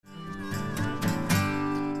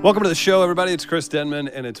Welcome to the show, everybody. It's Chris Denman,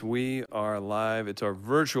 and it's We Are Live. It's our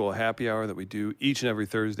virtual happy hour that we do each and every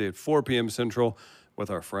Thursday at 4 p.m. Central with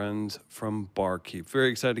our friends from Barkeep. Very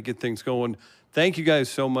excited to get things going. Thank you guys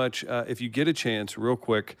so much. If you get a chance, real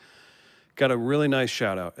quick, got a really nice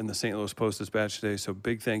shout out in the St. Louis Post-Dispatch today. So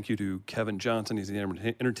big thank you to Kevin Johnson. He's the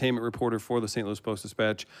entertainment reporter for the St. Louis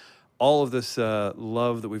Post-Dispatch. All of this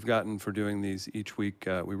love that we've gotten for doing these each week,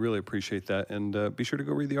 we really appreciate that. And be sure to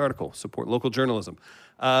go read the article. Support local journalism.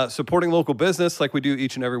 Supporting local business like we do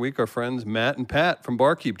each and every week. Our friends Matt and Pat from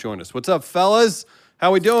Barkeep join us. What's up, fellas?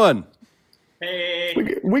 How we doing?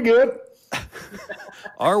 Hey. We good.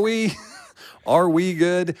 Are we? Are we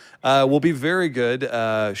good? We'll be very good.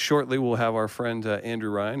 Shortly, we'll have our friend Andrew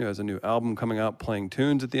Ryan, who has a new album coming out, playing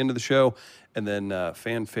tunes at the end of the show. And then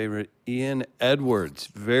fan favorite Ian Edwards,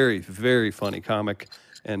 very, very funny comic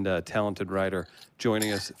and talented writer,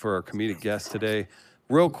 joining us for our comedic guest today.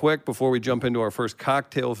 Real quick, before we jump into our first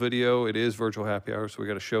cocktail video, it is virtual happy hour, so we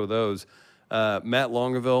got to show those. Matt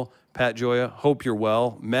Longerville, Pat Joya, hope you're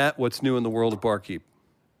well. Matt, what's new in the world of Barkeep?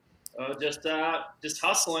 Oh, just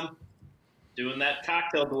hustling, doing that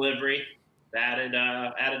cocktail delivery. Added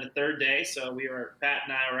a third day, so Pat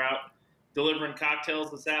and I were out delivering cocktails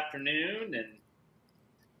this afternoon, and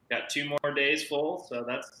got 2 more days full, so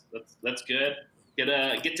that's good.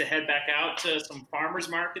 Get to head back out to some farmers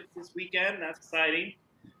markets this weekend. That's exciting.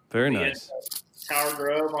 Very nice. Tower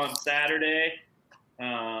Grove on Saturday,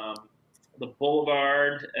 the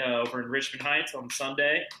Boulevard over in Richmond Heights on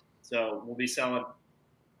Sunday. So we'll be selling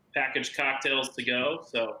packaged cocktails to go.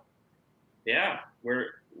 So yeah,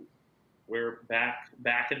 we're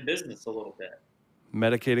back in business a little bit.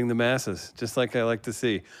 Medicating the masses, just like I like to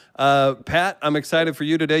see. Pat, I'm excited for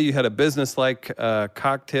you today. You had a business-like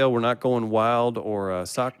cocktail. We're not going wild or a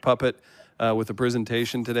sock puppet with a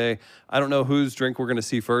presentation today. I don't know whose drink we're going to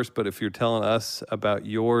see first, but if you're telling us about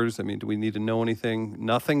yours, I mean, do we need to know anything?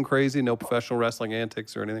 Nothing crazy? No professional wrestling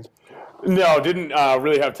antics or anything? No, didn't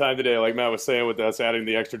really have time today. Like Matt was saying, with us adding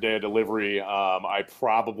the extra day of delivery, I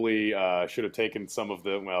probably should have taken some of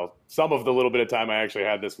the little bit of time I actually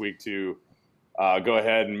had this week to go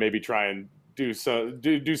ahead and maybe try and do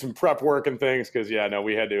some prep work and things, because we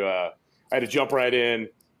had to I had to jump right in.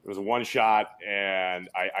 It was a one shot, and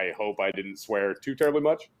I hope I didn't swear too terribly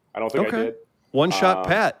much. I don't think I did. One shot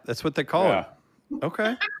Pat, that's what they call him.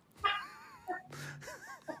 Okay.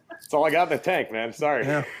 That's all I got in the tank, man. Sorry.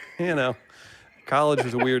 Yeah, college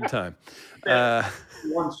was a weird time.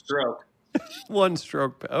 One stroke. One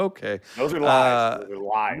stroke. Okay. Those are lies. Those are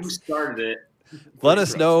lies. Who started it? Let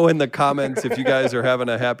us know in the comments if you guys are having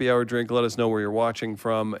a happy hour drink. Let us know where you're watching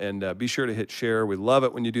from, and be sure to hit share. We love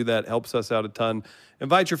it when you do that. Helps us out a ton.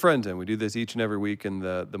 Invite your friends in. We do this each and every week, and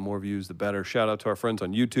the more views, the better. Shout out to our friends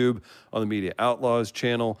on YouTube, on the Media Outlaws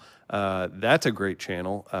channel. That's a great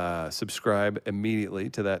channel. Subscribe immediately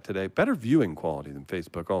to that today. Better viewing quality than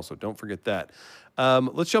Facebook also. Don't forget that.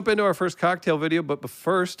 Let's jump into our first cocktail video, but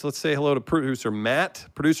first, let's say hello to producer Matt.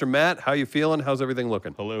 Producer Matt, how you feeling? How's everything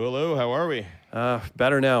looking? Hello. How are we?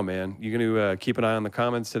 Better now, man. You going to keep an eye on the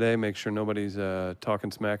comments today? Make sure nobody's talking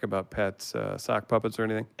smack about Pat's sock puppets or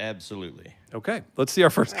anything? Absolutely. Okay, let's see our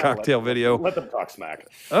first cocktail video. Let them talk smack.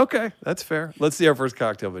 Okay, that's fair. Let's see our first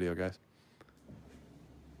cocktail video, guys.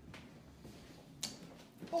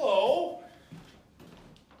 Hello.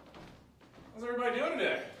 How's everybody doing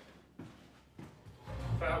today?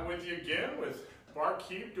 Pat with you again with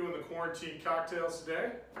Barkeep doing the quarantine cocktails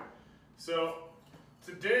today. So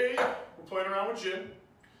today we're playing around with gin.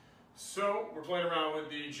 So we're playing around with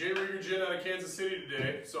the J. Rieger gin out of Kansas City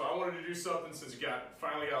today. So I wanted to do something since it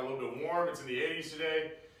finally got a little bit warm. It's in the 80s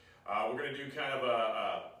today. We're going to do kind of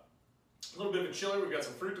a little bit of a chiller. We've got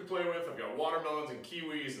some fruit to play with. I've got watermelons and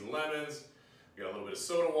kiwis and lemons. We've got a little bit of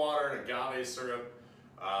soda water and agave syrup.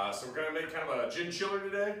 So we're going to make kind of a gin chiller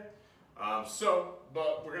today.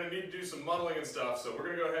 But we're going to need to do some muddling and stuff. So we're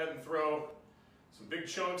going to go ahead and throw some big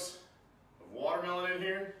chunks of watermelon in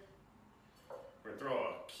here. We're going to throw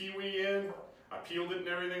a kiwi in. I peeled it and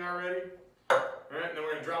everything already. All right, and then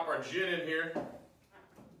we're going to drop our gin in here.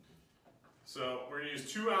 So we're going to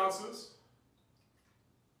use 2 ounces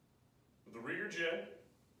of the Rieger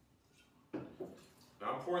gin.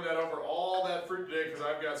 Now I'm pouring that over all that fruit today because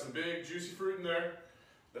I've got some big juicy fruit in there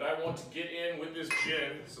that I want to get in with this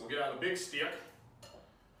gin. So we'll get out the big stick.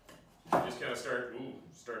 And just kind of start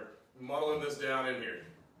muddling this down in here.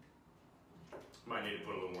 Might need to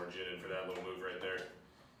put a little more gin in for that little move right there.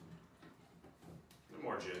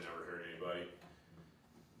 More gin never hurt anybody.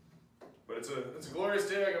 But it's a glorious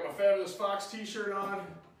day. I got my Fabulous Fox t-shirt on.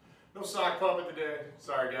 No sock puppet today.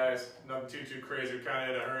 Sorry guys, nothing too crazy. We're kind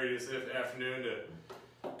of in a hurry this afternoon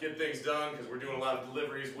to get things done because we're doing a lot of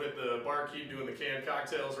deliveries with the Barkeep, doing the canned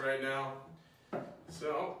cocktails right now.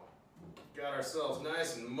 So, got ourselves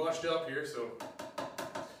nice and mushed up here, so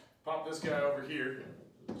pop this guy over here.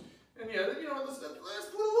 And yeah, you know, let's put a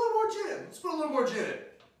little more gin. Let's put a little more gin in.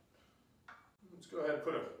 Let's go ahead and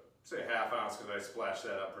put say a half ounce because I splashed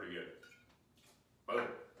that up pretty good. Boom.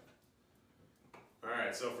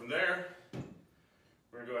 Alright, so from there,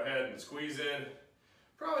 we're going to go ahead and squeeze in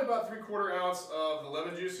probably about 3/4 ounce of the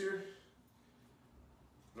lemon juice here.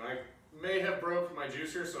 And I may have broke my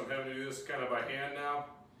juicer, so I'm having to do this kind of by hand now.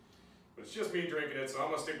 But it's just me drinking it, so I'm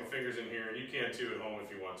going to stick my fingers in here, and you can too at home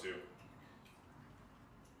if you want to.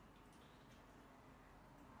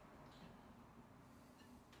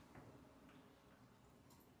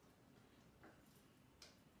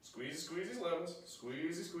 Squeezy, squeezy lemons.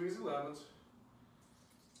 Squeezy, squeezy lemons.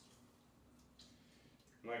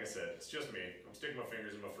 And like I said, it's just me. I'm sticking my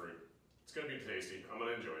fingers in my fruit. It's going to be tasty. I'm going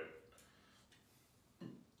to enjoy it.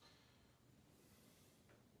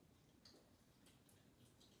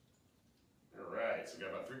 Alright, so we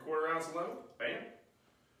got about 3/4 ounce of lemon. Bam.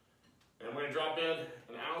 And we're going to drop in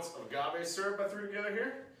an ounce of agave syrup I threw together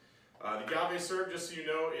here. The agave syrup, just so you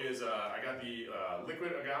know, is I got the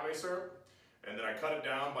liquid agave syrup. And then I cut it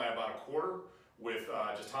down by about 1/4 with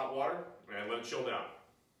just hot water and let it chill down.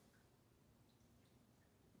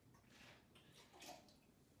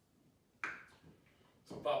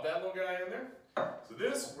 So pop that little guy in there. So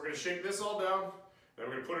this, we're going to shake this all down. Then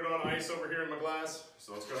we're going to put it on ice over here in my glass.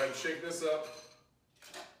 So let's go ahead and shake this up.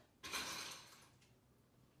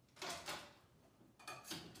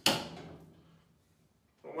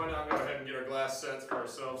 Well, why not go ahead and get our glass set for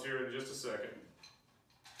ourselves here in just a second.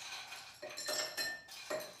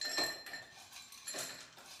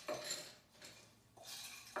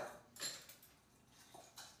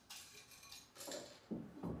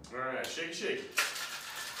 Alright, shake it, shake it.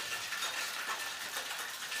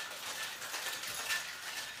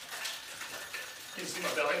 Can you see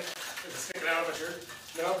my belly? Is it sticking out of my shirt?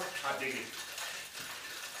 No? Hot diggity.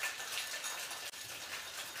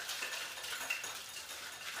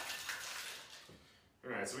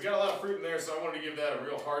 Alright, so we got a lot of fruit in there, so I wanted to give that a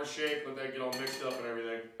real hard shake, let that get all mixed up and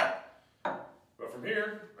everything. But from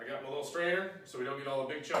here, I got my little strainer, so we don't get all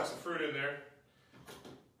the big chunks of fruit in there.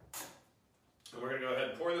 And we're going to go ahead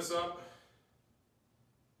and pour this up.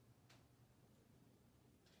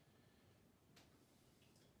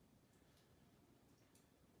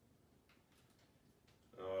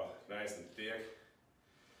 Oh, nice and thick.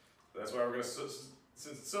 That's why we're going to, since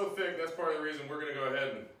it's so thick, that's part of the reason we're going to go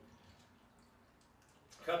ahead and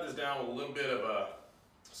cut this down with a little bit of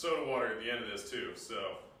soda water at the end of this too.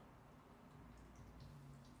 So.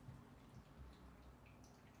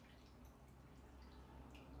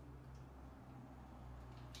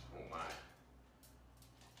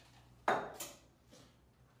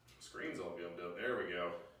 Screen's all gummed up. There we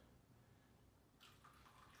go.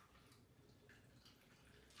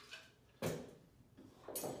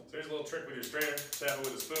 So here's a little trick with your strainer. Tap it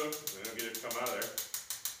with a spoon, and it'll get it to come out of there.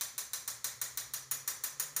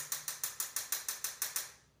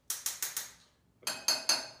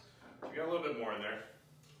 You got a little bit more in there.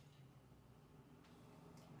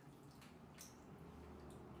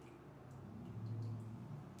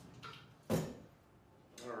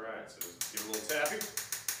 Alright, so just give it a little tapping.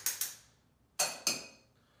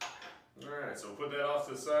 Alright, so we'll put that off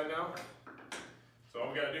to the side now. So all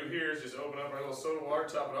we got to do here is just open up our little soda water,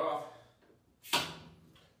 top it off.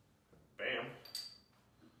 Bam.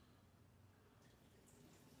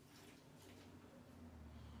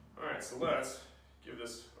 Alright, so let's give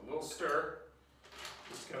this a little stir.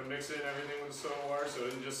 Just kind of mix in everything with the soda water so it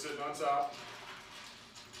isn't just sitting on top.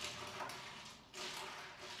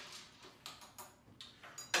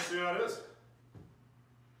 Let's see how it is.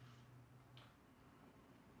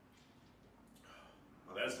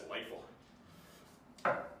 Oh, that's delightful.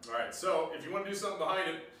 Alright, so if you want to do something behind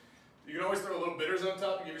it, you can always throw a little bitters on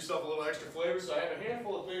top to give yourself a little extra flavor. So I have a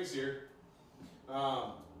handful of things here.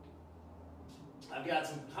 I've got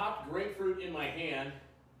some hopped grapefruit in my hand.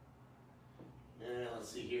 And let's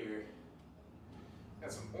see here.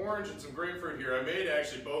 Got some orange and some grapefruit here. I made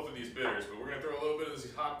actually both of these bitters, but we're going to throw a little bit of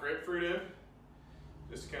this hopped grapefruit in.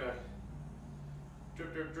 Just kind of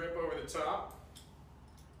drip, drip, drip over the top.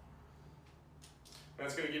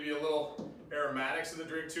 That's going to give you a little aromatics in the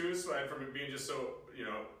drink too, aside from it being just so, you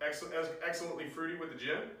know, excellently fruity with the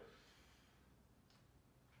gin.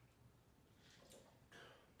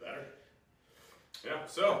 Better. Yeah,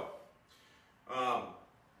 so,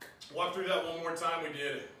 walk through that one more time. We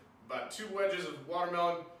did about 2 wedges of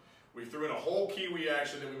watermelon. We threw in a whole kiwi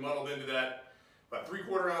actually that we muddled into that. About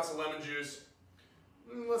 3/4 ounce of lemon juice.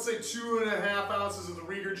 let's say 2.5 ounces of the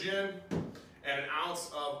Rieger gin and an ounce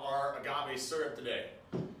of our agave syrup today.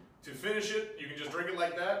 To finish it, you can just drink it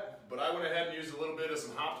like that, but I went ahead and used a little bit of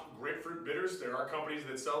some hopped grapefruit bitters. There are companies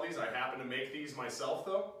that sell these. I happen to make these myself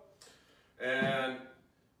though. And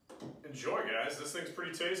enjoy, guys. This thing's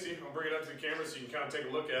pretty tasty. I'll bring it up to the camera so you can kind of take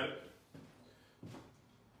a look at it.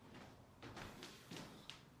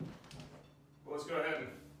 Well, let's go ahead and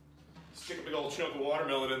stick a big old chunk of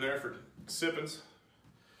watermelon in there for sippins.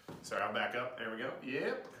 Sorry, I'll back up. There we go.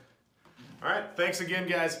 Yep. All right. Thanks again,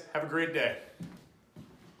 guys. Have a great day.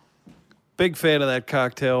 Big fan of that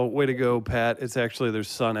cocktail. Way to go, Pat. It's actually there's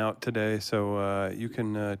sun out today, so you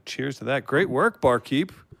can cheers to that. Great work,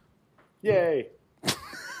 Barkeep. Yay.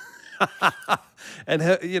 And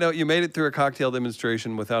you made it through a cocktail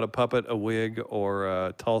demonstration without a puppet, a wig,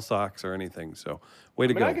 or tall socks or anything. So way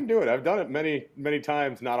to go. I can do it. I've done it many, many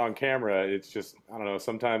times, not on camera. It's just, I don't know,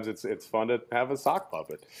 sometimes it's fun to have a sock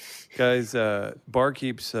puppet. Guys,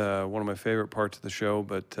 Barkeep's one of my favorite parts of the show,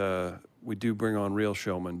 but we do bring on real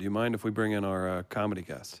showmen. Do you mind if we bring in our comedy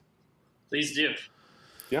guest? Please do.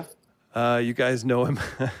 Yeah. You guys know him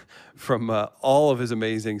from all of his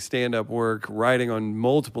amazing stand-up work, writing on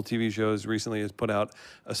multiple TV shows. Recently has put out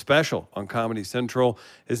a special on Comedy Central.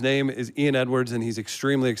 His name is Ian Edwards, and he's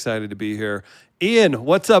extremely excited to be here. Ian,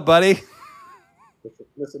 what's up, buddy?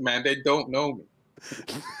 Listen, man, they don't know me.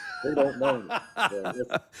 They don't know me.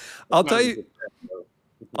 Yeah, I'll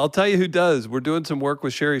tell you who does. We're doing some work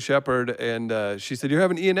with Sherry Shepard, and she said, you're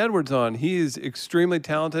having Ian Edwards on. He is extremely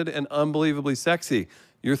talented and unbelievably sexy.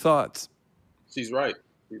 Your thoughts? She's right.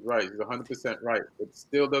 She's right. She's 100% right. It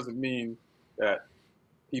still doesn't mean that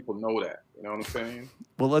people know that. You know what I'm saying?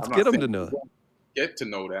 Well, let's get them to know that. Get to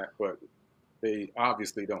know that, but they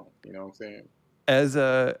obviously don't. You know what I'm saying? As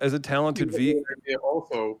a talented vegan,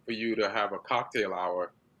 also for you to have a cocktail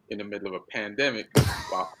hour in the middle of a pandemic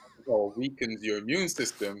while alcohol weakens your immune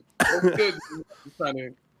system. That's good. You're trying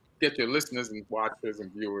to get your listeners and watchers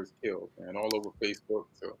and viewers killed, man, all over Facebook.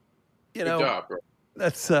 So, good job, bro.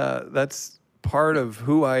 That's part of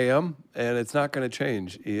who I am, and it's not going to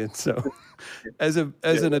change, Ian. So, as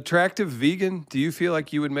an attractive vegan, do you feel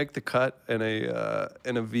like you would make the cut in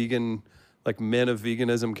a vegan, like Men of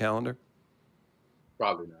Veganism calendar?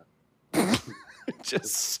 Probably not.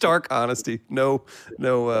 Just stark honesty. No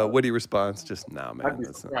witty response. Just nah, man. I'd be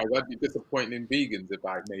surprised. I'd be disappointed in vegans if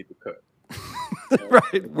I made the cut.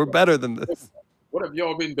 Right. We're better than this. What have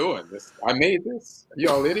y'all been doing? I made this.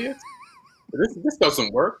 Y'all idiots. This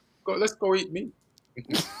doesn't work. Let's go eat meat.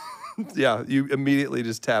 Yeah, you immediately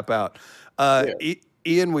just tap out.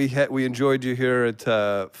 Ian, we enjoyed you here at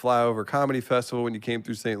Flyover Comedy Festival when you came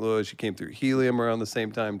through St. Louis. You came through Helium around the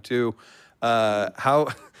same time too. Here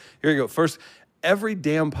you go. First, every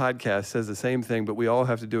damn podcast says the same thing, but we all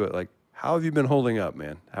have to do it. Like, how have you been holding up,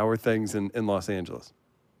 man? How are things in Los Angeles?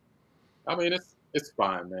 I mean, it's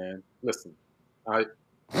fine, man. Listen, I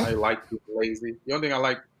like being lazy. The only thing I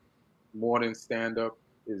like more than stand-up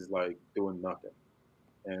is like doing nothing.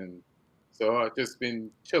 And so I've just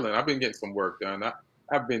been chilling. I've been getting some work done.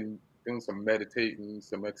 I've been doing some meditating,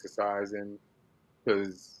 some exercising,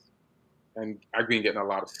 and I've been getting a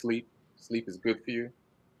lot of sleep. Sleep is good for you.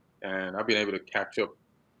 And I've been able to catch up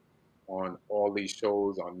on all these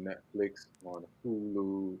shows on Netflix, on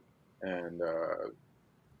Hulu, and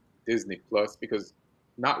Disney Plus, because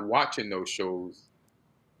not watching those shows,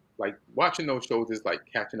 like watching those shows is like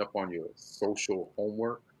catching up on your social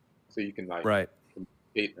homework, so you can like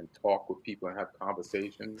communicate and talk with people and have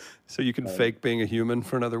conversations. So you can fake being a human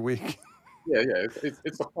for another week. Yeah,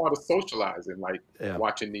 it's a part of socializing, like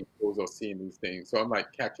watching these shows or seeing these things. So I'm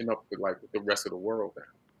like catching up with like the rest of the world now.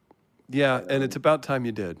 Yeah, and it's about time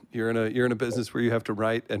you did. You're in a business where you have to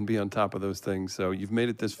write and be on top of those things. So you've made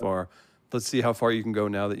it this far. Let's see how far you can go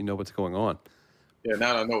now that you know what's going on. Yeah,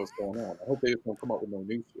 now I know what's going on. I hope they just don't come up with no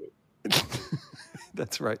new shit.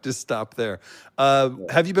 That's right. Just stop there.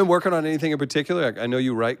 Have you been working on anything in particular? I know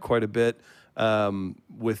you write quite a bit.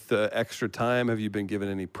 With the extra time, have you been given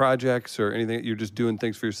any projects or anything? You're just doing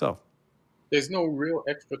things for yourself? There's no real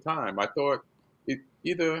extra time. I thought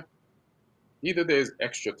either there's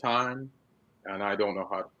extra time and I don't know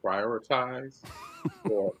how to prioritize,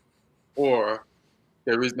 or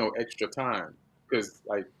there is no extra time, because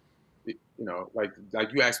like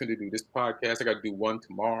you asked me to do this podcast, I got to do one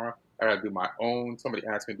tomorrow. I got to do my own. Somebody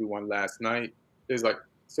asked me to do one last night. There's like,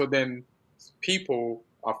 so then people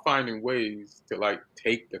are finding ways to like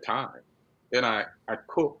take the time. Then I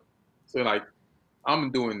cook. So like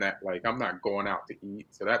I'm doing that, like I'm not going out to eat.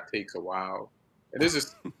 So that takes a while. And it's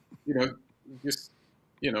just,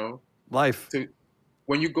 life.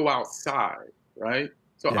 When you go outside, right?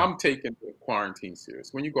 So Yeah. I'm taking the quarantine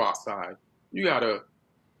serious. When you go outside, you got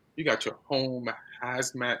your home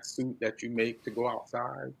hazmat suit that you make to go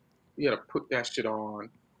outside. You gotta put that shit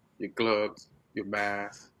on, your gloves, your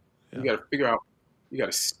mask. You Yeah. gotta figure out, you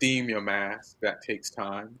gotta steam your mask. That takes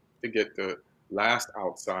time to get the last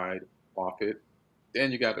outside off it.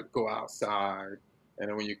 Then you gotta go outside. And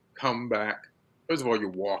then when you come back, first of all, you're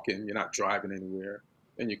walking, you're not driving anywhere.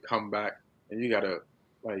 Then you come back and you gotta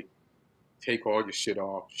like take all your shit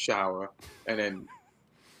off, shower, and then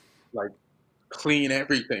like clean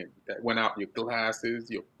everything that went out, your glasses,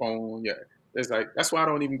 your phone, your it's like that's why I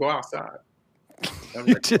don't even go outside. I'm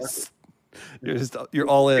You like, just you're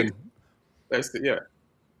all in. that's it, yeah.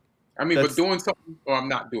 I mean, but That's doing something or I'm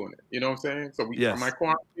not doing it. You know what I'm saying? So am I yes.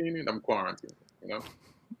 quarantining? I'm quarantining. You know?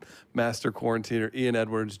 Master quarantiner Ian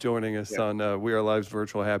Edwards joining us Yeah. on We Are Live's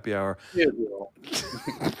virtual happy hour. Yeah, girl.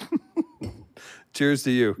 Cheers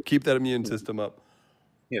to you. Keep that immune system up.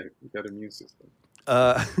 Yeah, you got immune system.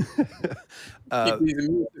 Uh, Keep these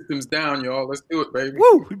immune systems down, y'all. Let's do it, baby.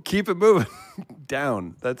 woo! Keep it moving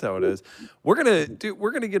down. That's how it is. We're gonna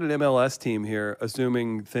get an MLS team here,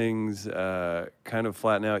 assuming things kind of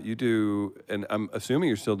flatten out. You do, and I'm assuming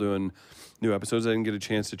you're still doing new episodes. I didn't get a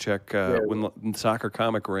chance to check when Soccer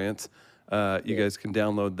Comic Rants. You guys can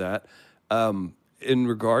download that. In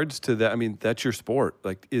regards to that, I mean, that's your sport.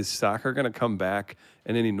 Like, is soccer going to come back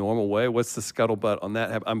in any normal way? What's the scuttlebutt on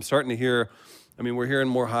that? I'm starting to hear. I mean, we're hearing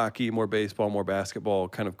more hockey, more baseball, more basketball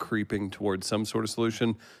kind of creeping towards some sort of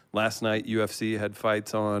solution. Last night, UFC had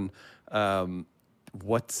fights on.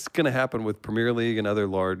 What's going to happen with Premier League and other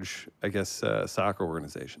large, I guess, soccer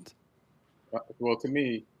organizations? Well, to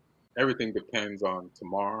me, everything depends on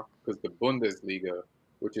tomorrow because the Bundesliga,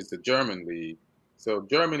 which is the German league, so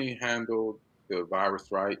Germany handled the virus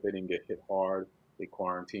right. They didn't get hit hard. They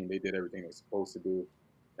quarantined. They did everything they're supposed to do,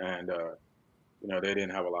 and they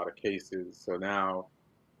didn't have a lot of cases. So now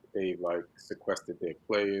they've like sequestered their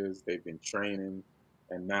players. They've been training,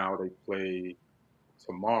 and now they play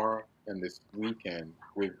tomorrow and this weekend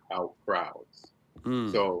without crowds.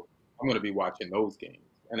 So I'm going to be watching those games,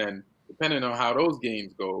 and then depending on how those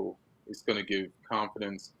games go, it's going to give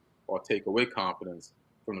confidence or take away confidence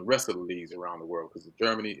from the rest of the leagues around the world because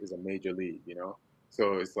Germany is a major league,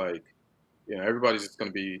 So it's like, everybody's just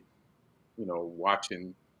going to be,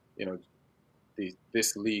 watching,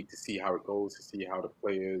 this league to see how it goes, to see how the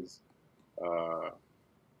players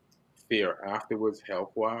fare afterwards,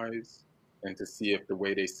 health wise, and to see if the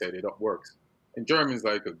way they set it up works. And Germany's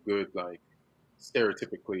like a good, like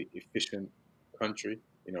stereotypically efficient country,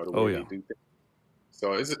 the way they do things.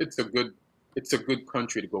 So it's a good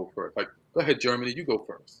country to go first. Like, go ahead, Germany, you go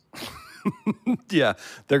first. Yeah,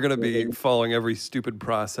 they're going to be following every stupid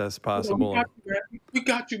process possible. We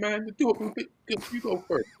got you, man. Do it. You go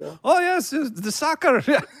first. Bro. Oh yes, the soccer.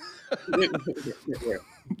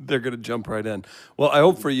 They're going to jump right in. Well, I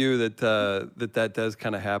hope for you that that does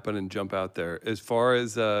kind of happen and jump out there. As far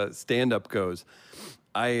as stand-up goes,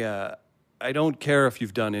 I don't care if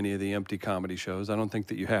you've done any of the empty comedy shows. I don't think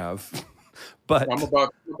that you have. But I'm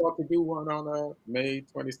about to do one on May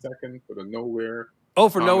 22nd for the Nowhere. Oh,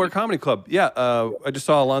 for Nowhere Comedy Club. Yeah, I just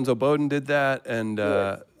saw Alonzo Bowden did that, and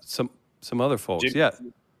some other folks.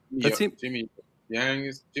 Jimmy Yang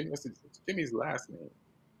is Jimmy's last name.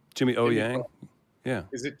 Jimmy O Yang. Yeah.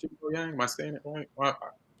 Is it Jimmy O Yang? Am I saying it right?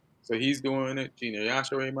 So he's doing it. Gina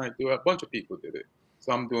Yashere might do it. A bunch of people did it.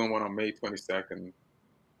 So I'm doing one on May 22nd,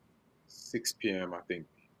 6 p.m. I think.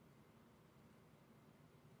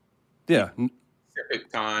 Yeah.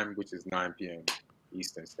 Pacific time, which is 9 p.m.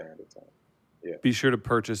 Eastern Standard Time. Yeah. Be sure to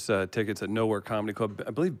purchase tickets at Nowhere Comedy Club.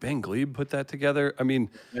 I believe Ben Glebe put that together. I mean,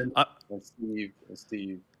 and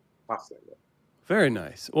Steve Passa. Yeah. Very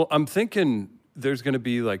nice. Well, I'm thinking there's going to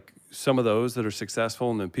be like some of those that are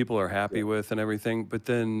successful and then people are happy with and everything. But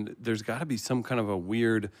then there's got to be some kind of a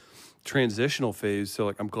weird transitional phase. So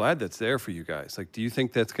like, I'm glad that's there for you guys. Like, do you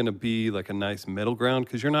think that's going to be like a nice middle ground?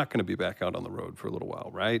 Because you're not going to be back out on the road for a little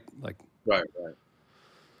while, right? Like, right.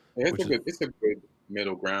 Yeah, it's a good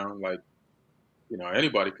middle ground. Like,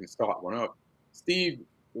 anybody can start one up. Steve,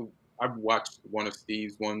 I've watched one of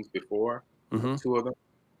Steve's ones before, 2 of them,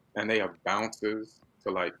 and they have bouncers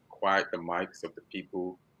to like quiet the mics of the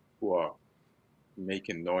people who are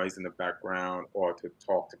making noise in the background or to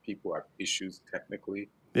talk to people who have issues technically.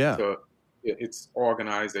 Yeah. So it's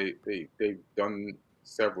organized. They've done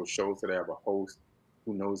several shows, so they have a host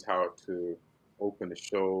who knows how to open the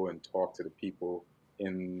show and talk to the people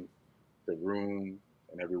in the room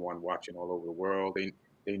and everyone watching all over the world.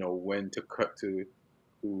 They know when to cut to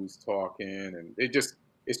who's talking, and it's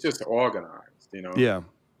just organized, Yeah.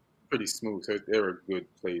 Pretty smooth. So they're a good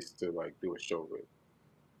place to like do a show with.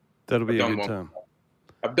 That'll be a done good one. time.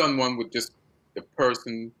 I've done one with just the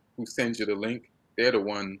person who sends you the link. They're the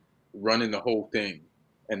one running the whole thing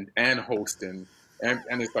and hosting. And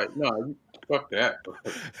it's like, no, fuck that.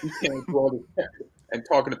 You can't do all this and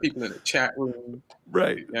talking to people in the chat room.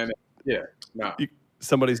 Right. And yeah, no.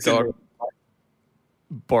 Somebody's It's in dog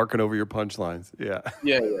barking over your punchlines. Yeah.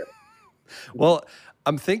 Yeah. Well,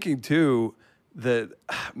 I'm thinking too that,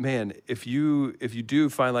 man, if you do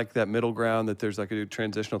find like that middle ground, that there's like a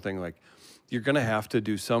transitional thing, like you're gonna have to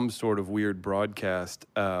do some sort of weird broadcast,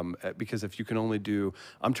 because if you can only do,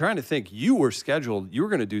 I'm trying to think, you were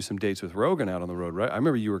gonna do some dates with Rogan out on the road, right? I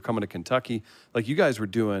remember you were coming to Kentucky, like you guys were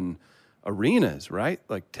doing arenas, right?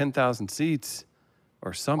 Like 10,000 seats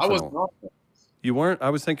or something. I wasn't on that. You weren't? I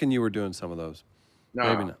was thinking you were doing some of those. No.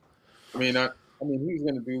 Maybe not. I mean, he was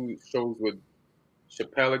gonna do shows with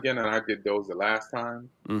Chappelle again, and I did those the last time.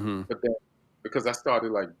 Mm-hmm. But then, because I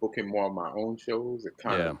started like booking more of my own shows, it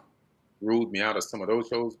kind of ruled me out of some of those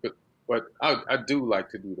shows. But I do like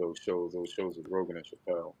to do those shows with Rogan and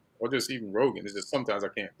Chappelle, or just even Rogan. It's just sometimes I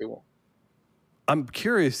can't do them. I'm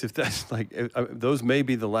curious if that's like those may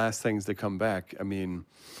be the last things that come back. I mean,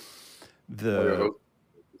 the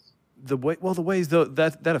ways though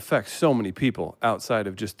that affects so many people outside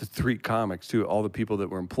of just the three comics too. All the people that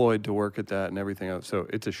were employed to work at that and everything else. So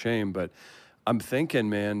it's a shame, but I'm thinking,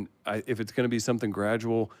 man, if it's going to be something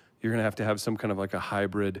gradual, you're going to have some kind of like a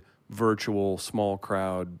hybrid virtual small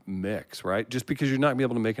crowd mix, right? Just because you're not going to be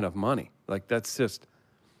able to make enough money. Like that's just,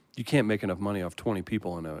 you can't make enough money off 20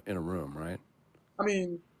 people in a room, right? I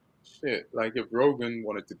mean, shit. Like if Rogan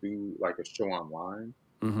wanted to do like a show online,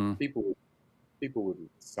 Mm-hmm. people would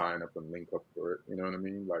sign up and link up for it. You know what I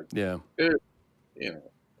mean? Like Yeah.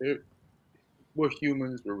 We're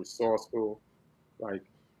humans. We're resourceful. Like,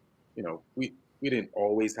 we didn't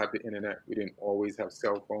always have the internet. We didn't always have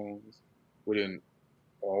cell phones. We didn't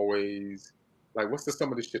always, like, what's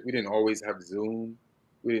some of the shit? We didn't always have Zoom.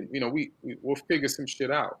 We didn't, we'll figure some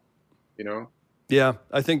shit out, Yeah,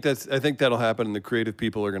 I think that'll happen, and the creative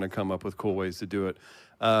people are going to come up with cool ways to do it.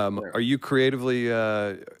 Are you creatively?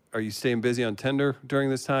 Are you staying busy on Tinder during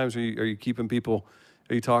this time? Are you keeping people?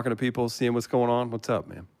 Are you talking to people, seeing what's going on? What's up,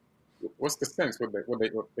 man? What's the sense?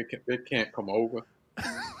 They can't come over.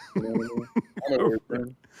 You know what I mean? I know what you're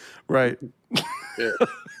saying. Right. Yeah.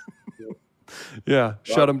 Yeah.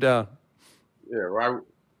 Shut them down. Yeah.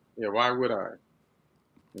 Why would I?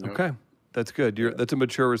 Okay. That's good. That's a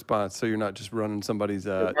mature response. So you're not just running somebody's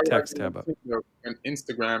text tab up. And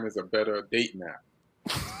Instagram is a better dating app.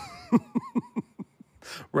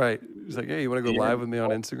 Right. It's like, hey, you want to go live with me on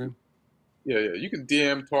Instagram? Yeah. You can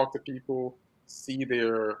DM, talk to people, see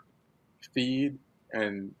their feed,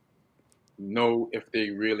 and know if they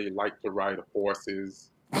really like to ride horses.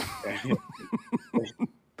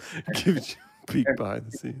 Gives you a peek behind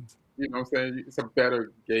the scenes. You know what I'm saying? It's a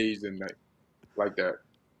better gauge than like that.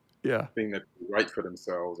 Yeah. Thing that they write for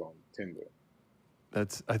themselves on Tinder.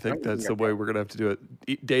 I think that's the way we're gonna have to do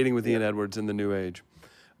it. Dating with Ian Edwards in the new age.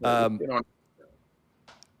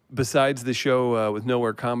 Besides the show with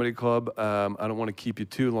Nowhere Comedy Club, I don't want to keep you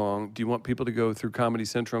too long. Do you want people to go through Comedy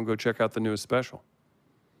Central and go check out the newest special?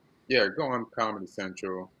 Yeah, go on Comedy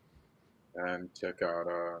Central and check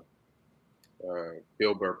out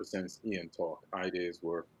Bill Burr presents Ian Talk. Ideas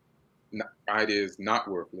not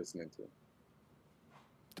worth listening to.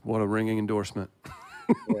 What a ringing endorsement.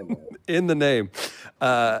 Yeah, in the name.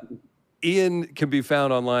 Ian can be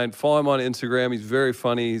found online. Follow him on Instagram. He's very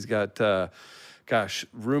funny. He's got,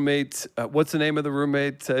 roommates. What's the name of the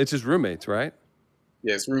roommate? It's just roommates, right?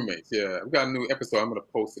 Yeah, it's roommates. Yeah, I've got a new episode. I'm going to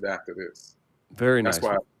post it after this. Very nice. That's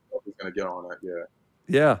why I was going to get on that. Yeah.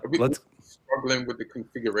 Yeah. We're struggling with the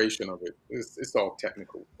configuration of it. It's all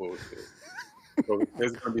technical bullshit. So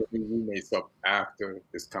there's going to be a new roommates up after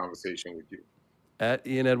this conversation with you. At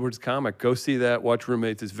Ian Edwards Comic. Go see that. Watch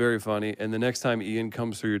Roommates. It's very funny. And the next time Ian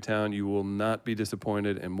comes through your town, you will not be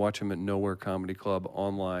disappointed. And watch him at Nowhere Comedy Club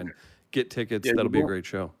online. Get tickets. Yeah, that'll be a great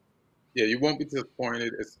show. Yeah, you won't be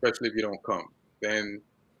disappointed, especially if you don't come. Then,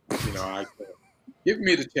 I give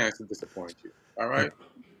me the chance to disappoint you. All right?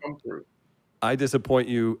 Come through. I disappoint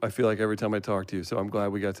you, I feel like, every time I talk to you. So I'm glad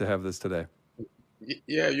we got to have this today.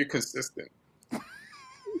 Yeah, you're consistent.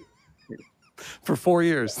 For 4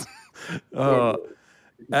 years.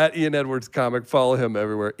 At Ian Edwards Comic. Follow him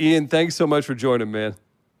everywhere. Ian, thanks so much for joining, man.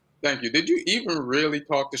 Thank you. Did you even really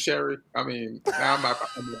talk to Sherry? I mean, now I'm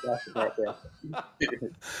about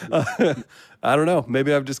that. I don't know.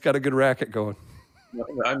 Maybe I've just got a good racket going.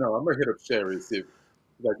 I know. I'm going to hit up Sherry and see if,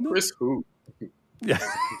 Chris who? Yeah.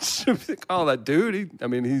 Oh, that dude. He's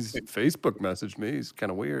Facebook messaged me. He's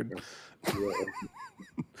kind of weird. Yeah.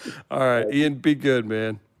 All right. Ian, be good,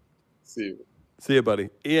 man. See you. See you, buddy.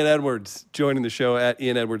 Ian Edwards joining the show at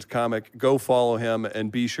Ian Edwards Comic. Go follow him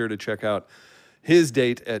and be sure to check out his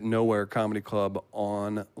date at Nowhere Comedy Club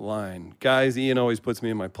online. Guys, Ian always puts me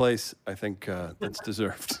in my place. I think that's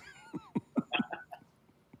deserved.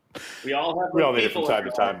 We all have We all those need it from people time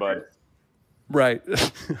to time, bud. Right.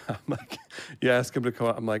 I'm like, you ask him to come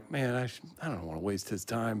out. I'm like, man, I don't want to waste his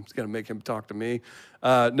time. It's going to make him talk to me.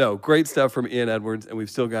 No, great stuff from Ian Edwards. And we've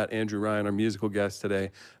still got Andrew Ryan, our musical guest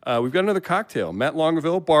today. We've got another cocktail. Matt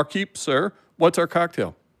Longerville, barkeep, sir. What's our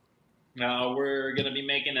cocktail? We're going to be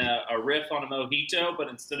making a riff on a mojito, but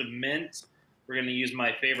instead of mint, we're going to use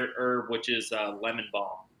my favorite herb, which is lemon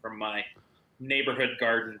balm from my neighborhood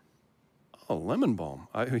garden. Oh, lemon balm.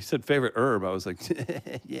 He said favorite herb. I was like,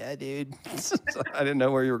 yeah, dude. I didn't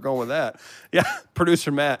know where you were going with that. Yeah,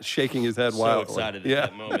 producer Matt shaking his head So wildly. excited Yeah. at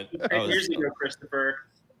that moment. Years ago, Christopher.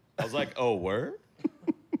 I was like, oh, word?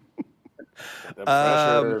 The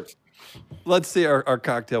pressure. Let's see our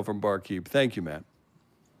cocktail from Barkeep. Thank you, Matt.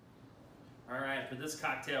 All right, for this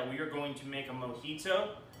cocktail, we are going to make a mojito.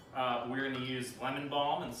 We're going to use lemon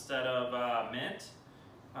balm instead of mint.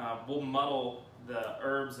 We'll muddle the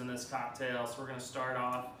herbs in this cocktail, so we're going to start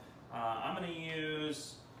off. I'm going to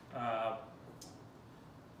use about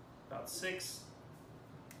 6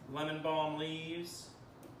 lemon balm leaves.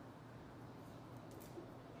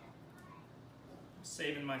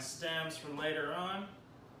 Saving my stems for later on.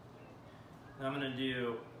 I'm going to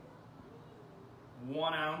do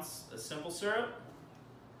 1 ounce of simple syrup.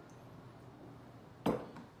 Pull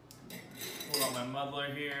out my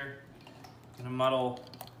muddler here. I'm gonna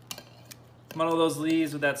muddle those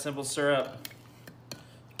leaves with that simple syrup.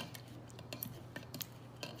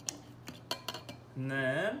 And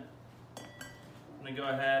then I'm gonna go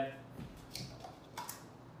ahead,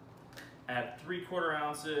 add 3/4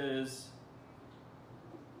 ounces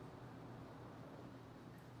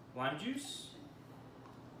lime juice.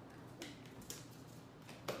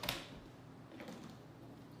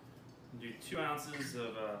 Do 2 ounces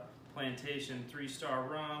of Plantation 3-Star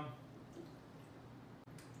rum.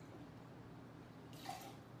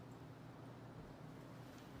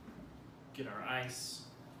 Get our ice.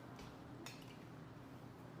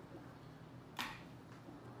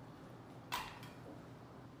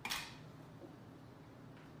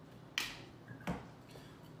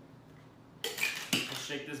 Let's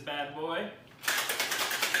shake this bad boy.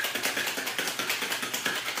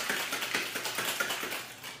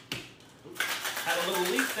 Had a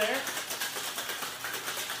little leak there.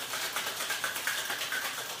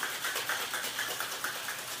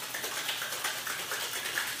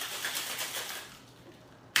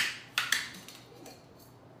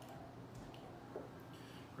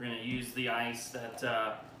 We're going to use the ice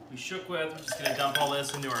that we shook with. We're just going to dump all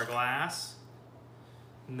this into our glass.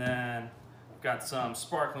 And then we've got some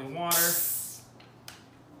sparkling water.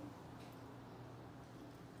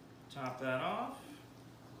 Top that off.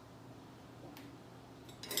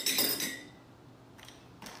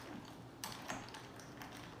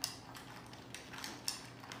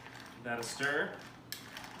 Give that a stir.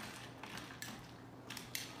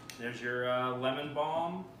 There's your lemon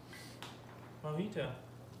balm mojito.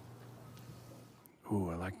 Ooh,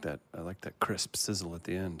 I like that. I like that crisp sizzle at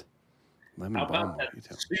the end. Lemon How balm about that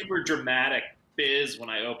mojito. super dramatic fizz when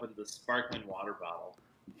I opened the sparkling water bottle?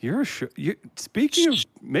 Speaking of,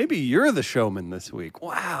 maybe you're the showman this week.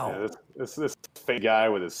 Wow. Yeah, this fake guy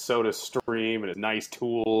with his soda stream and his nice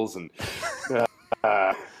tools and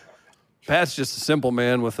Pat's just a simple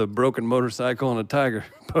man with a broken motorcycle and a tiger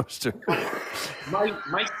poster.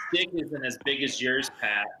 My stick isn't as big as yours,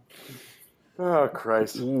 Pat. oh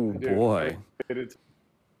Christ. Ooh, Dude, boy. it's-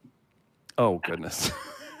 Oh, goodness.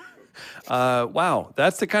 Wow.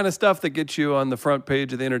 That's the kind of stuff that gets you on the front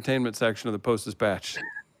page of the entertainment section of the Post-Dispatch.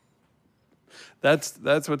 That's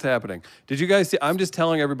what's happening. Did you guys see? I'm just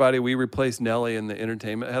telling everybody we replaced Nelly in the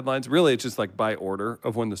entertainment headlines. Really, it's just like by order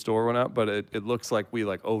of when the store went out, but it looks like we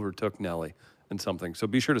like overtook Nelly in something. So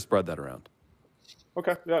be sure to spread that around.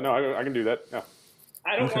 Okay. Yeah, no, I can do that. Yeah.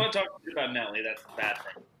 I don't want to talk about Nelly. That's a bad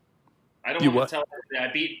thing. I don't You want what? to tell everybody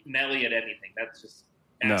I beat Nelly at anything. That's just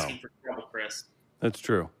No. asking for trouble, Chris. That's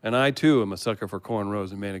true. And I, too, am a sucker for cornrows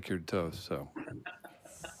and manicured toes. So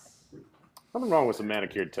Nothing wrong with some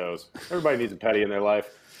manicured toes. Everybody needs a petty in their life.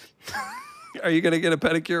 are you going to get a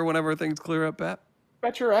pedicure whenever things clear up, Pat?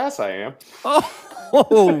 Bet your ass I am.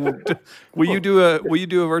 Oh, will you do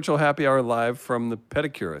a virtual happy hour live from the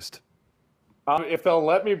pedicurist? If they'll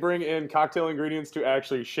let me bring in cocktail ingredients to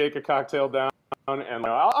actually shake a cocktail down, and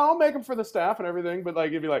I'll make them for the staff and everything. But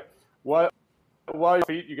like, if you're like, what? While your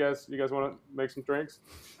feet, you guys want to make some drinks?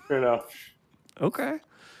 You know. Okay.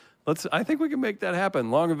 I think we can make that happen.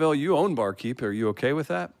 Longaville, you own Barkeep. Are you okay with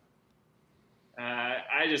that?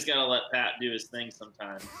 I just gotta let Pat do his thing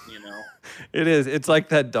sometimes, you know. It is. It's like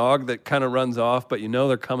that dog that kind of runs off, but you know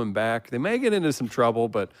they're coming back. They may get into some trouble,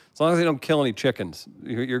 but as long as they don't kill any chickens,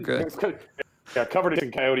 you're good. Yeah, covered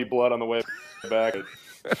in coyote blood on the way back.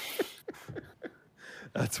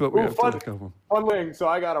 That's what we have to look over. One thing, so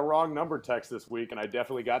I got a wrong number text this week, and I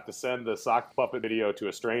definitely got to send the sock puppet video to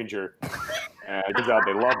a stranger. And it turns out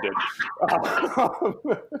they loved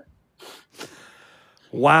it.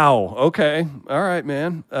 Wow. Okay. All right,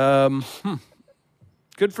 man.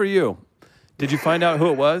 Good for you. Did you find out who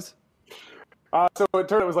it was? So it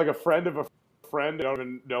turned out it was like a friend of a friend. I don't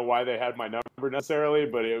even know why they had my number necessarily,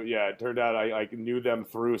 but it turned out I knew them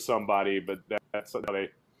through somebody. But that's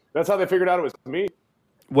how they figured out it was me.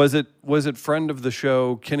 Was it friend of the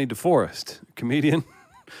show Kenny DeForest, comedian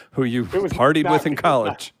who you partied with in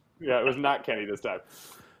college? It was not Kenny this time.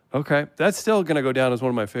 Okay, that's still going to go down as one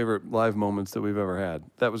of my favorite live moments that we've ever had.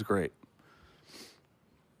 That was great.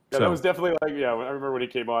 Yeah, that was definitely like, I remember when he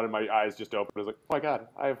came on and my eyes just opened. I was like, oh my God,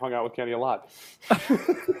 I have hung out with Kenny a lot. What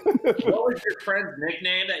was your friend's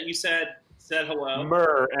nickname that you said hello?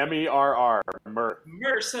 Murr, M-E-R-R, Murr.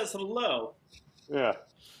 Murr says hello. Yeah.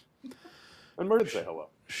 And Murr did say hello.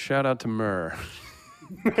 Shout out to Murr.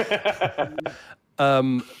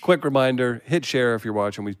 Quick reminder, hit share if you're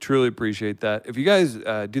watching. We truly appreciate that. If you guys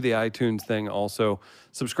do the iTunes thing also,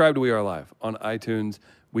 subscribe to We Are Live on iTunes.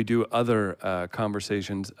 We do other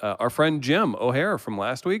conversations. Our friend Jim O'Hare from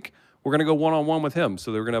last week, we're going to go one-on-one with him.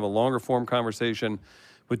 So we're going to have a longer form conversation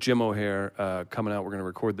with Jim O'Hare coming out. We're going to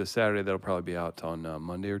record this Saturday. That'll probably be out on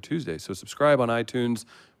Monday or Tuesday. So subscribe on iTunes,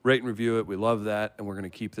 rate and review it. We love that, and we're going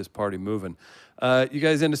to keep this party moving. You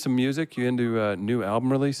guys into some music? You into new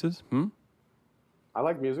album releases? I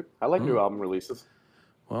like music. I like new album releases.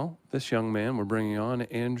 Well, this young man we're bringing on,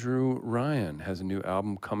 Andrew Ryan, has a new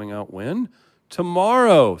album coming out when?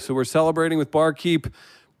 Tomorrow. So we're celebrating with Barkeep.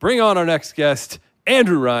 Bring on our next guest,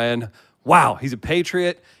 Andrew Ryan. Wow, he's a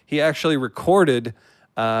patriot. He actually recorded,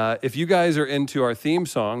 if you guys are into our theme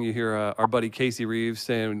song, you hear our buddy Casey Reeves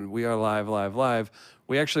saying, "We are live, live, live."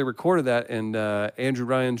 We actually recorded that in Andrew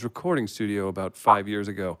Ryan's recording studio about 5 years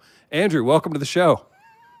ago. Andrew, welcome to the show.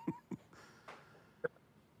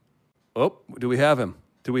 Oh, do we have him?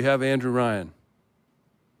 Do we have Andrew Ryan?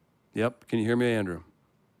 Yep. Can you hear me, Andrew?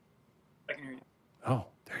 I can hear you. Oh,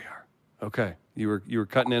 there you are. Okay. You were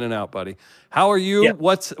cutting in and out, buddy. How are you? Yeah.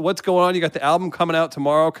 What's going on? You got the album coming out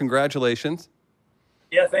tomorrow. Congratulations.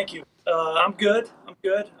 Yeah, thank you. I'm good.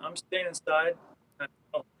 I'm staying inside. A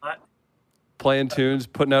lot. Playing tunes,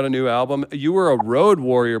 putting out a new album. You were a road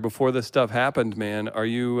warrior before this stuff happened, man. Are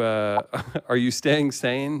you staying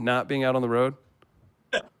sane, not being out on the road?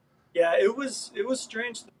 Yeah, it was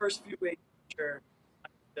strange the first few weeks. Sure.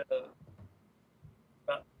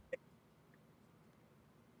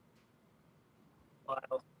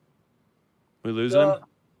 We losing him?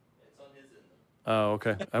 Oh,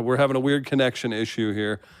 okay. We're having a weird connection issue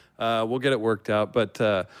here. We'll get it worked out.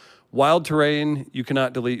 But Wild Terrain, You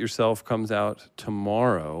Cannot Delete Yourself comes out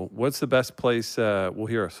tomorrow. What's the best place? We'll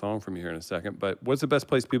hear a song from you here in a second. But what's the best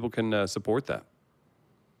place people can support that?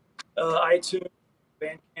 iTunes,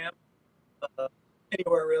 Bandcamp,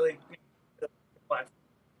 anywhere really. It's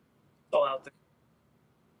all out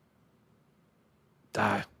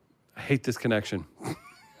there. I hate this connection.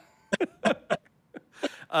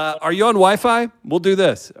 Are you on Wi-Fi? We'll do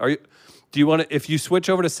this. Do you want to? If you switch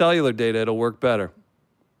over to cellular data, it'll work better.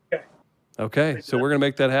 Okay. So we're gonna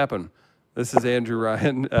make that happen. This is Andrew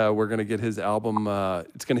Ryan. We're gonna get his album.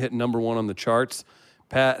 It's gonna hit #1 on the charts.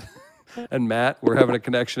 Pat and Matt, we're having a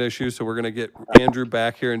connection issue, so we're gonna get Andrew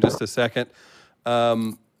back here in just a second.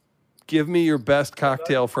 Give me your best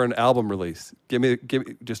cocktail for an album release. Give me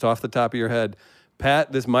just off the top of your head.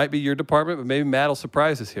 Pat, this might be your department, but maybe Matt will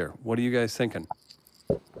surprise us here. What are you guys thinking?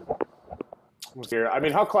 Here, I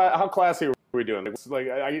mean, how classy are we doing? It's like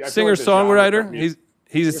I singer-songwriter.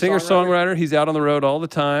 He's a singer-songwriter. He's out on the road all the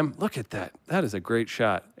time. Look at that. That is a great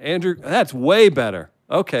shot. Andrew, that's way better.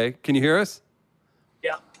 Okay, can you hear us?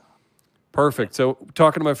 Yeah. Perfect. So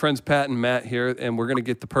talking to my friends Pat and Matt here, and we're going to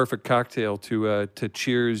get the perfect cocktail to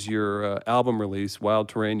cheers your album release, Wild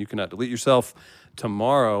Terrain, You Cannot Delete Yourself,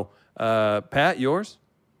 tomorrow. Pat, yours?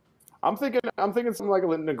 I'm thinking something like a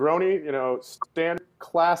Negroni, standard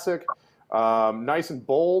classic, nice and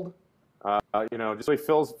bold, just really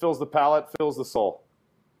fills the palate, fills the soul.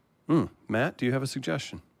 Matt, do you have a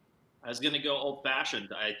suggestion? I was going to go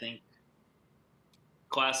old-fashioned. I think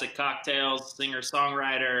classic cocktails,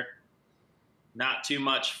 singer-songwriter, not too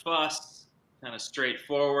much fuss, kind of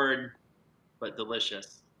straightforward, but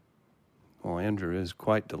delicious. Well, Andrew is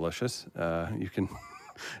quite delicious. You can,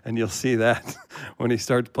 and you'll see that when he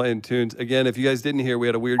starts playing tunes. Again, if you guys didn't hear, we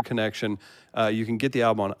had a weird connection. You can get the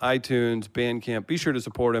album on iTunes, Bandcamp. Be sure to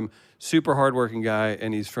support him. Super hardworking guy,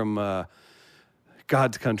 and he's from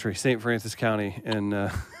God's country, St. Francis County,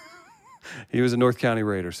 and he was a North County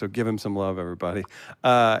Raider. So give him some love, everybody.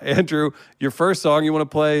 Andrew, your first song you want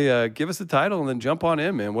to play? Give us the title, and then jump on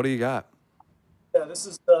in, man. What do you got? Yeah, this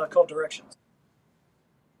is called Directions.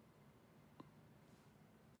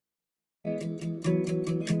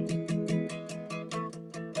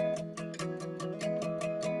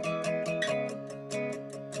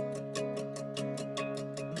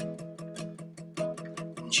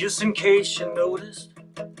 Just in case you noticed,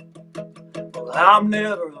 well, I'm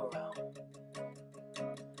never around,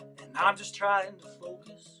 and I'm just trying to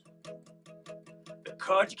focus the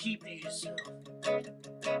card you keep to yourself.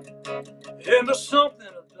 And there's something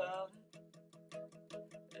about it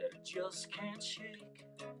that I just can't shake.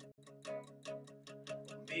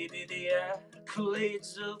 Maybe the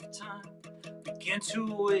accolades of time begin to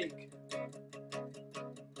awake,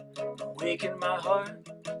 awaken my heart,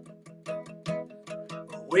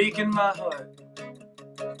 awaken my heart.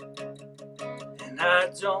 And I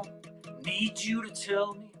don't need you to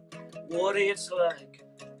tell me what it's like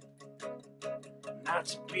not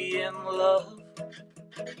to be in love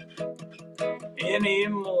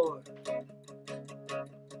anymore.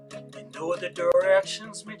 You know the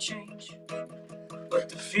directions may change, but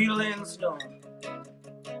the feelings don't.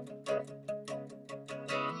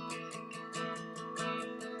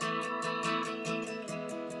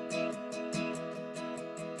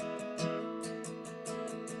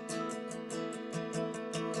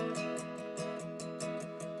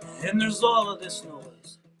 And there's all of this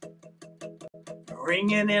noise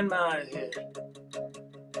ringing in my head,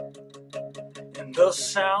 and the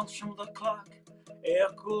sounds from the clock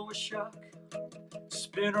echo a shock,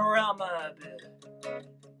 spin around my bed.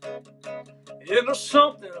 And there's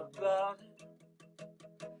something about it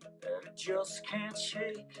that I just can't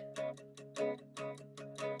shake.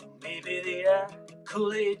 Maybe the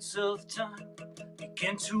accolades of time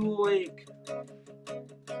begin to awake,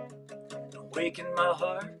 awaken my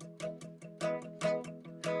heart,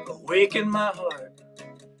 awaken my heart.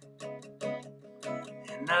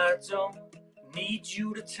 And I don't need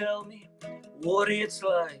you to tell me what it's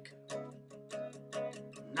like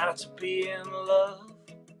not to be in love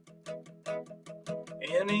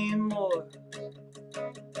anymore.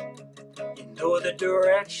 You know the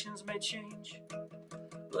directions may change,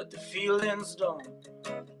 but the feelings don't.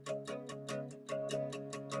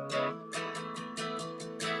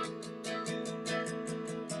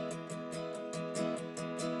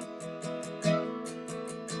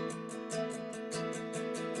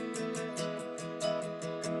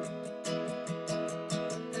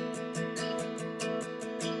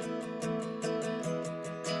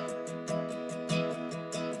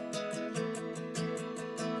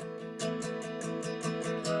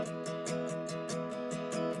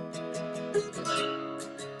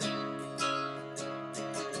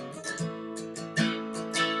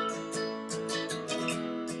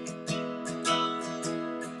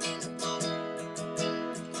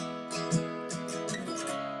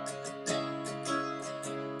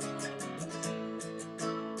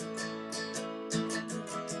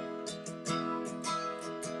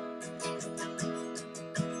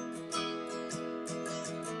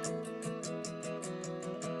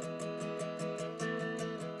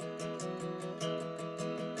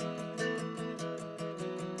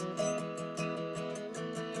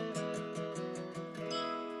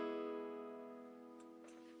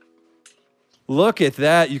 Look at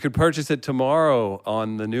that. You could purchase it tomorrow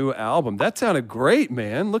on the new album. That sounded great,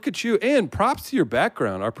 man. Look at you. And props to your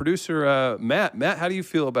background. Our producer, Matt. Matt, how do you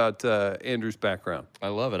feel about Andrew's background? I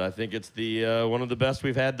love it. I think it's the one of the best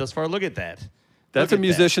we've had thus far. Look at that. That's Look a at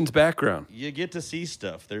musician's background. You get to see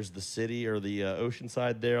stuff. There's the city or the ocean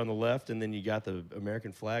side there on the left, and then you got the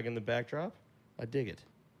American flag in the backdrop. I dig it.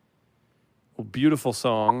 Well, beautiful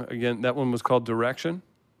song. Again, that one was called Direction.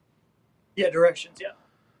 Yeah, Directions, yeah.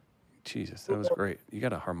 Jesus, that was great. You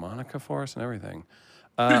got a harmonica for us and everything.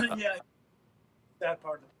 Yeah, that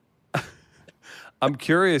part of it. I'm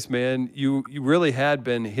curious, man. You really had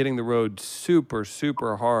been hitting the road super,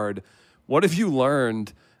 super hard. What have you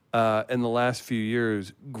learned in the last few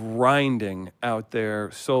years grinding out there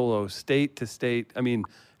solo, state to state? I mean,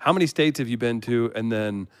 how many states have you been to? And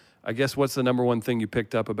then I guess what's the number one thing you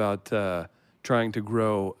picked up about trying to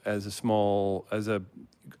grow as a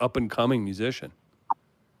up and coming musician?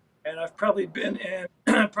 And I've probably been in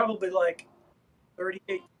probably like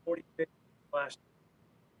 38, 40 days last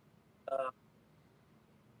year.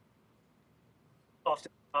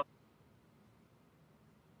 often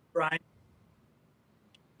Brian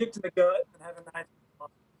kicked in the gut and have a nice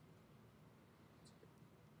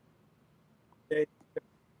day.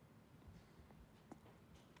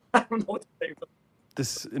 I don't know what to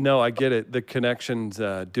say. No, I get it. The connection's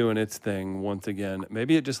doing its thing once again.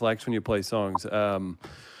 Maybe it just likes when you play songs.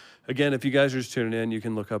 Again, if you guys are just tuning in, you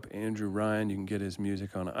can look up Andrew Ryan. You can get his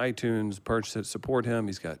music on iTunes, purchase it, support him.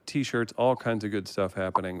 He's got T-shirts, all kinds of good stuff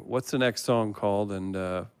happening. What's the next song called?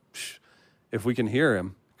 And if we can hear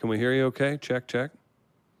him, can we hear you okay? Check, check.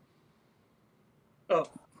 Oh.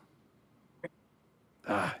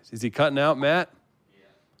 Is he cutting out, Matt?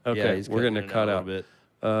 Yeah. Okay, he's we're cutting going it to cut a out. little bit.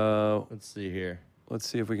 Let's see here. Let's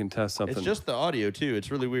see if we can test something. It's just the audio, too.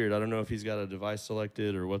 It's really weird. I don't know if he's got a device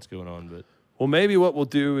selected or what's going on, but... Well, maybe what we'll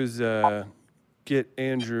do is get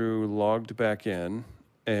Andrew logged back in,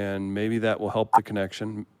 and maybe that will help the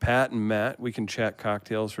connection. Pat and Matt, we can chat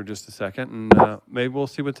cocktails for just a second, and maybe we'll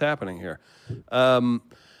see what's happening here.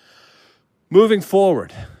 Moving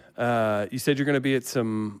forward, you said you're going to be at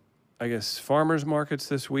some, I guess, farmers markets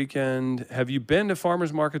this weekend. Have you been to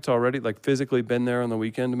farmers markets already, like physically been there on the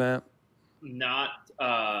weekend, Matt? Not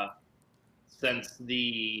since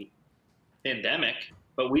the pandemic,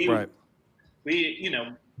 but we Right. we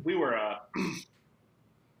were at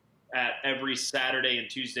every Saturday and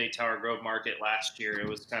Tuesday Tower Grove Market last year. It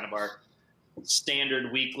was kind of our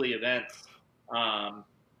standard weekly event. So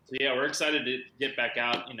yeah, we're excited to get back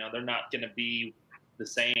out. You know, they're not going to be the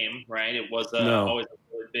same, right? It was always a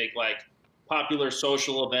really big, like, popular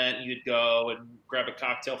social event. You'd go and grab a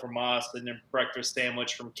cocktail from us and a breakfast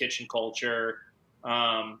sandwich from Kitchen Culture.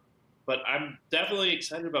 But I'm definitely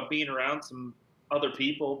excited about being around some other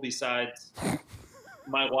people besides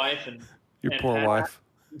my wife and Your and poor Pat. wife.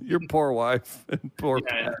 Your poor wife. And poor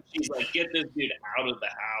Yeah, Pat. she's like, get this dude out of the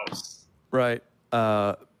house. Right.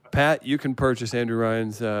 Pat, you can purchase Andrew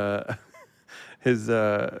Ryan's his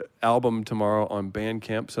album tomorrow on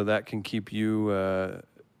Bandcamp, so that can keep you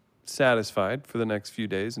satisfied for the next few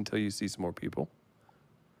days until you see some more people.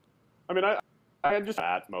 I mean, I just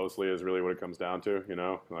that mostly is really what it comes down to, you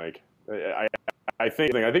know. Like, I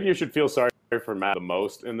think you should feel sorry for Matt the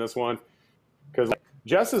most in this one, because like,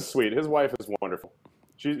 Jess is sweet. His wife is wonderful.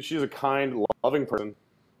 She's a kind, loving person.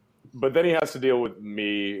 But then he has to deal with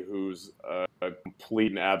me, who's a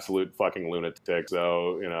complete and absolute fucking lunatic.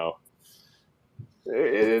 So, you know,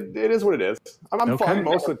 it is what it is. I'm Okay. fine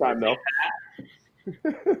most of the time, though.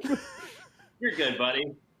 You're good,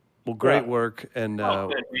 buddy. Well, great Yeah. work and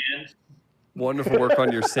Good, man. wonderful work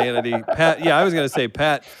on your sanity. Pat, yeah, I was going to say,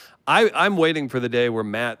 Pat, I'm waiting for the day where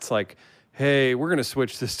Matt's like, hey, we're going to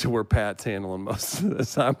switch this to where Pat's handling most of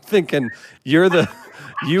this. I'm thinking you're the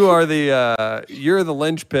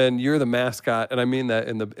linchpin, you're the mascot, and I mean that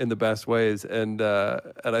in the best ways. And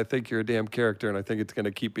I think you're a damn character, and I think it's going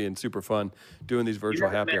to keep being super fun doing these virtual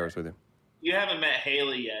happy hours with you. You haven't met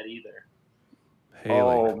Haley yet either. Haley.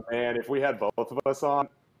 Oh, man, if we had both of us on,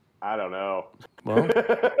 I don't know. Well,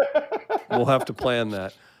 we'll have to plan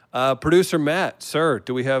that. Producer Matt, sir,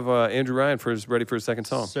 do we have Andrew Ryan ready for his second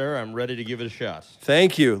song? Sir, I'm ready to give it a shot.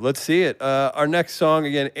 Thank you. Let's see it. Our next song,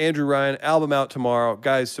 again, Andrew Ryan, album out tomorrow.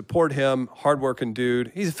 Guys, support him. Hardworking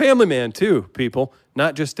dude. He's a family man, too, people.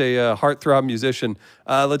 Not just a heartthrob musician.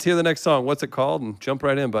 Let's hear the next song. What's it called? And jump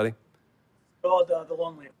right in, buddy. Called The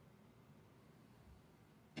Lonely.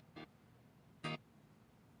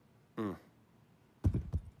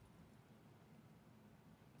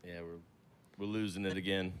 Yeah, we're losing it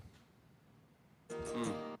again.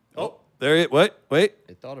 Oh, there it. Wait. I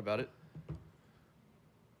thought about it.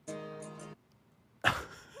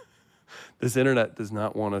 This internet does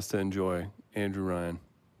not want us to enjoy Andrew Ryan.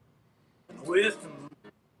 With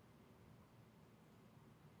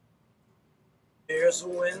there's a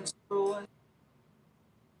wind blowing.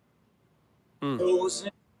 Goes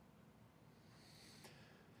in.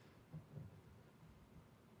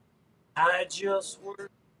 I just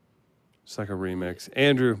work. It's like a remix.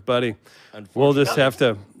 Andrew, buddy, we'll Unfortunately, just have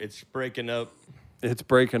to. It's breaking up. It's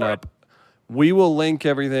breaking up. We will link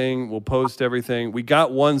everything. We'll post everything. We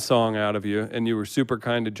got one song out of you, and you were super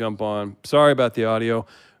kind to jump on. Sorry about the audio.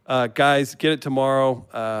 Guys, get it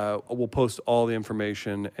tomorrow. We'll post all the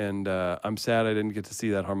information, and I'm sad I didn't get to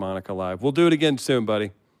see that harmonica live. We'll do it again soon,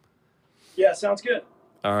 buddy. Yeah, sounds good.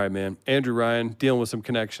 All right, man. Andrew Ryan dealing with some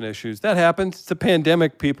connection issues. That happens. It's a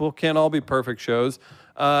pandemic, people. Can't all be perfect shows.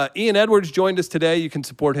 Ian Edwards joined us today. You can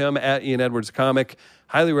support him at Ian Edwards Comic.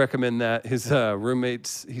 Highly recommend that. His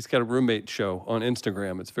roommates, he's got a roommate show on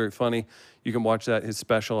Instagram. It's very funny. You can watch that. His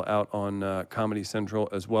special out on Comedy Central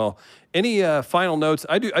as well. Any final notes?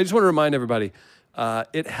 I just want to remind everybody,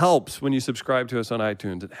 It helps when you subscribe to us on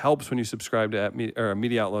iTunes. It helps when you subscribe to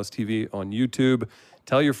Media Outlaws TV on YouTube.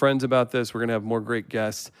 Tell your friends about this. We're going to have more great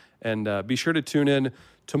guests. And be sure to tune in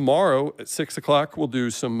tomorrow at 6 o'clock. We'll do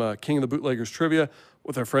some King of the Bootleggers trivia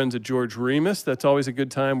with our friends at George Remus. That's always a good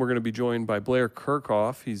time. We're going to be joined by Blair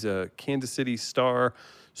Kirchhoff. He's a Kansas City Star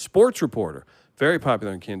sports reporter. Very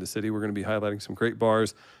popular in Kansas City. We're going to be highlighting some great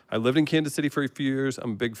bars. I lived in Kansas City for a few years.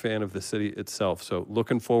 I'm a big fan of the city itself. So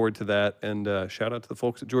looking forward to that. And shout out to the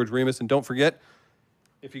folks at George Remus. And don't forget,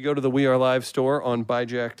 if you go to the We Are Live store on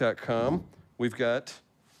buyjack.com, we've got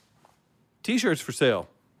T-shirts for sale.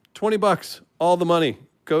 $20. All the money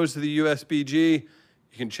goes to the USBG.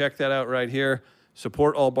 You can check that out right here.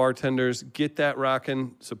 Support all bartenders. Get that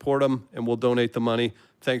rocking. Support them, and we'll donate the money.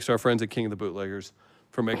 Thanks to our friends at King of the Bootleggers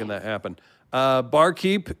for making that happen.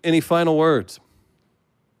 Barkeep, any final words?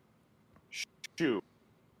 Shoot.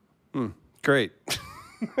 Great.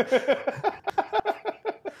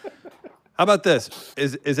 How about this?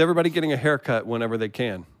 Is everybody getting a haircut whenever they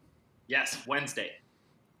can? Yes, Wednesday.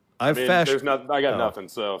 I got nothing,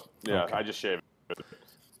 so yeah, Okay. I just shaved.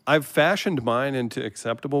 I've fashioned mine into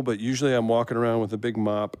acceptable, but usually I'm walking around with a big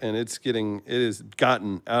mop, and it has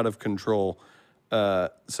gotten out of control.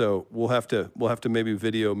 So we'll have to maybe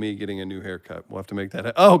video me getting a new haircut. We'll have to make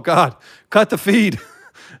that. Oh God, cut the feed.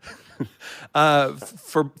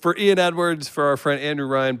 For Ian Edwards, for our friend Andrew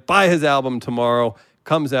Ryan, buy his album tomorrow.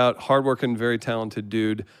 Comes out, hardworking, very talented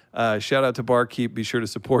dude. Shout out to Barkeep. Be sure to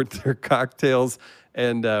support their cocktails.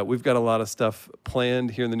 And we've got a lot of stuff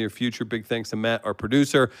planned here in the near future. Big thanks to Matt, our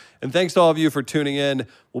producer. And thanks to all of you for tuning in.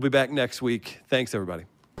 We'll be back next week. Thanks, everybody.